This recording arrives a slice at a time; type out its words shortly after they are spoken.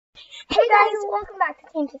Hey guys, welcome back to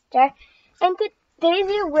Team Sister. And today's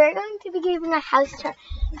video, we're going to be giving a house tour.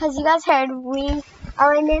 Because you guys heard, we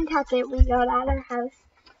are in Nantucket. We got out our house.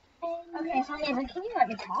 Okay, so Nathan, can you let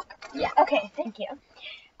me talk? Yeah. Okay, thank you.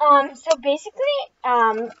 So basically,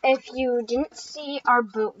 if you didn't see our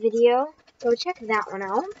boat video, go check that one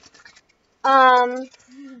out.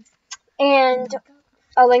 And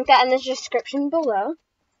I'll link that in the description below.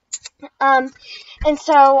 And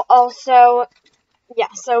so also, yeah,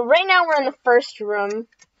 so right now we're in the first room,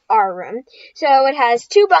 our room. So it has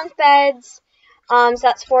 2 bunk beds, so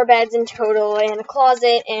that's 4 beds in total, and a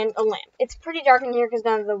closet and a lamp. It's pretty dark in here because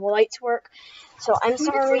none of the lights work, so I'm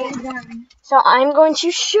sorry. So I'm going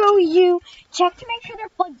to show you, check to make sure they're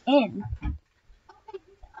plugged in.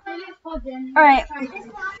 Alright.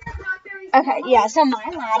 Okay, yeah, so my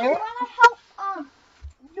ladder.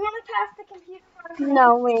 Do you want to pass the computer?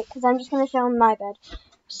 No, wait, because I'm just going to show them my bed.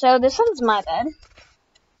 So this one's my bed.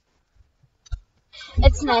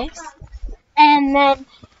 It's nice. And then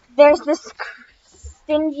there's this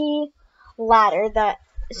stingy ladder that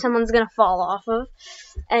someone's going to fall off of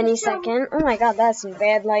any second. Oh my god, that's some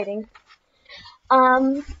bad lighting.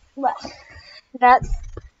 Well, that's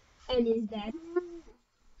Annie's bed.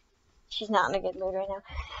 She's not in a good mood right now.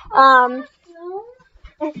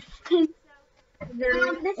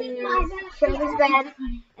 This is my bed, Shelby's bed,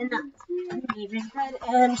 and that's David's bed,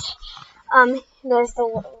 and there's the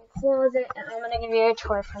little closet, and I'm gonna give you a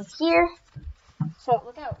tour from here. So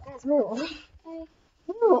look out, guys, move.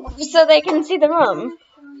 Move so they can see the room.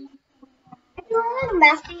 it's a little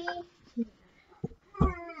messy.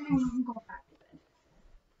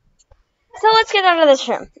 So let's get out of this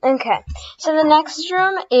room. Okay, so the next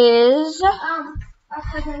room is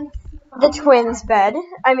the twins' bed.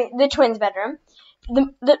 I mean, the twins' bedroom.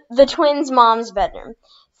 The twins' mom's bedroom.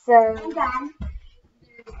 So.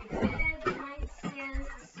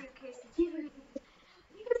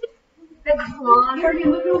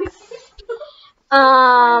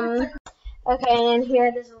 Okay, and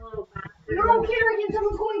here there's a little bathroom. No, Karen,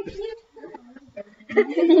 someone's going to puke.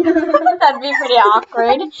 That'd be pretty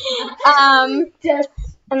awkward. And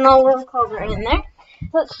the little closet right in there.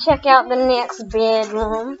 Let's check out the next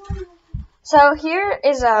bedroom. So here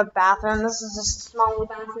is a bathroom. This is just a small little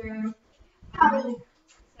bathroom.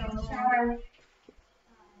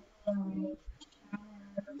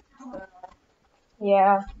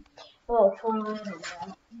 Yeah. A little toilet.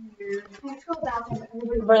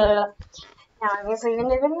 Now I'm going to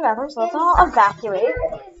leave into the bathroom, so let's all evacuate.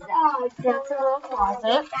 That's a little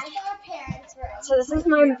closet. So this is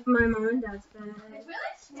my mom and dad's bed.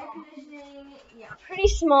 Yeah, pretty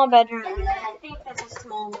small bedroom. And I think that's a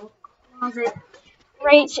small little closet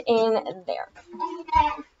right in there.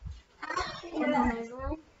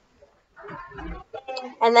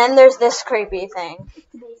 And then there's this creepy thing.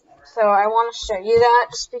 So I want to show you that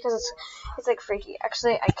just because it's like freaky.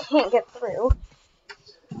 Actually, I can't get through.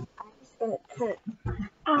 I'm just gonna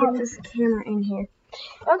get this camera in here.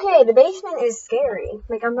 Okay, the basement is scary.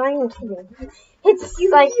 Like, I'm not even kidding. It's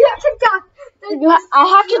like You have to duck. I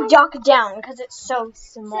have to duck down because it's so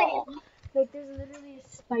small. Like, there's literally a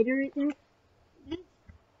spider right there.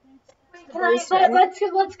 Let's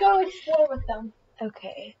go explore with them.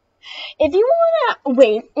 Okay. If you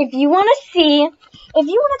want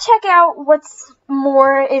to check out what's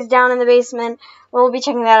more is down in the basement, we'll be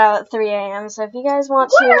checking that out at 3 a.m. So if you guys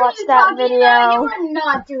want to watch that video, We're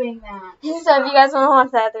not doing that. so if you guys want to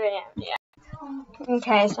watch that at 3 a.m. Yeah.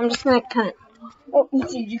 Okay, so I'm just gonna kind of. Oh,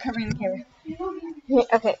 you're covering the camera. Yeah,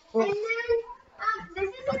 okay. And then this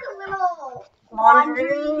is like a little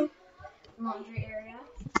Laundry area.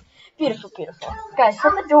 Beautiful, beautiful. Guys,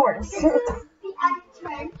 shut the doors.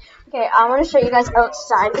 Okay, I want to show you guys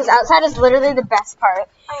outside, because outside is literally the best part.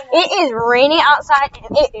 It is raining outside,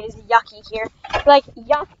 and it is yucky here. Like,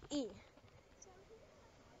 yucky.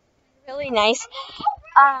 Really nice.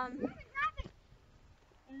 I'm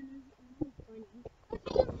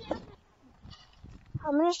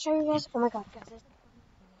going to show you guys. Oh my god, guys.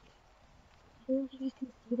 I don't know if you guys can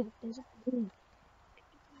see that. There's a bunny.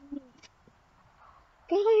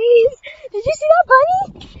 Guys, did you see that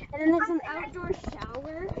bunny? And then there's an outdoor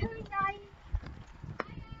shower.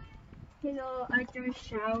 You know, outdoor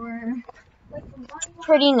shower.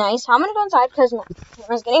 Pretty nice. I'm gonna go inside because my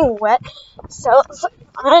camera's getting wet. So it's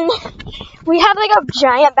fun. We have like a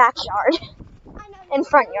giant backyard. And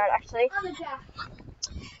front yard, actually.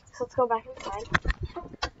 So let's go back inside.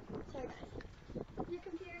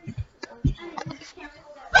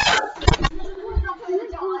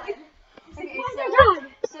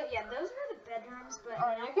 So yeah, those were the bedrooms, but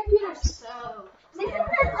my computer's so This is an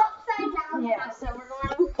upside down. yeah. So we're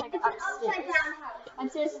going like upstairs. Upside down house.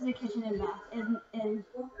 Upstairs is is the kitchen and bath, and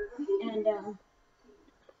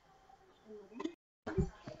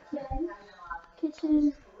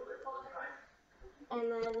kitchen,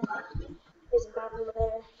 and then there's a bathroom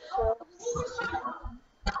there.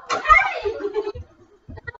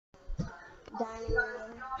 Dining room.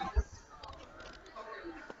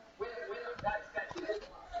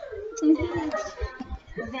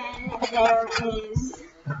 Then there is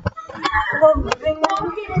the living room.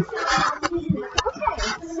 Okay,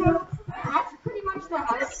 so that's pretty much the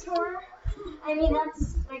house tour. I mean,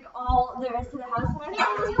 that's like all there is to the house. But I think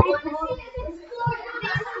it's pretty cool.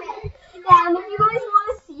 Yeah, and if you guys want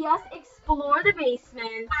to see us explore the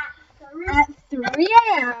basement at 3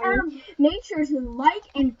 a.m., make sure to like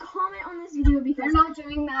and comment on this video because We're not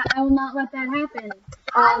doing that. I will not let that happen.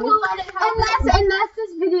 I will let it happen. Unless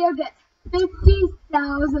this video gets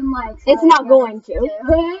 50,000 likes. It's not going to.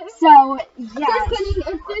 So, yeah. Just kidding.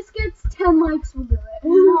 If this gets 10 likes, we'll do it.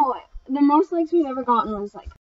 No, the most likes we've ever gotten was like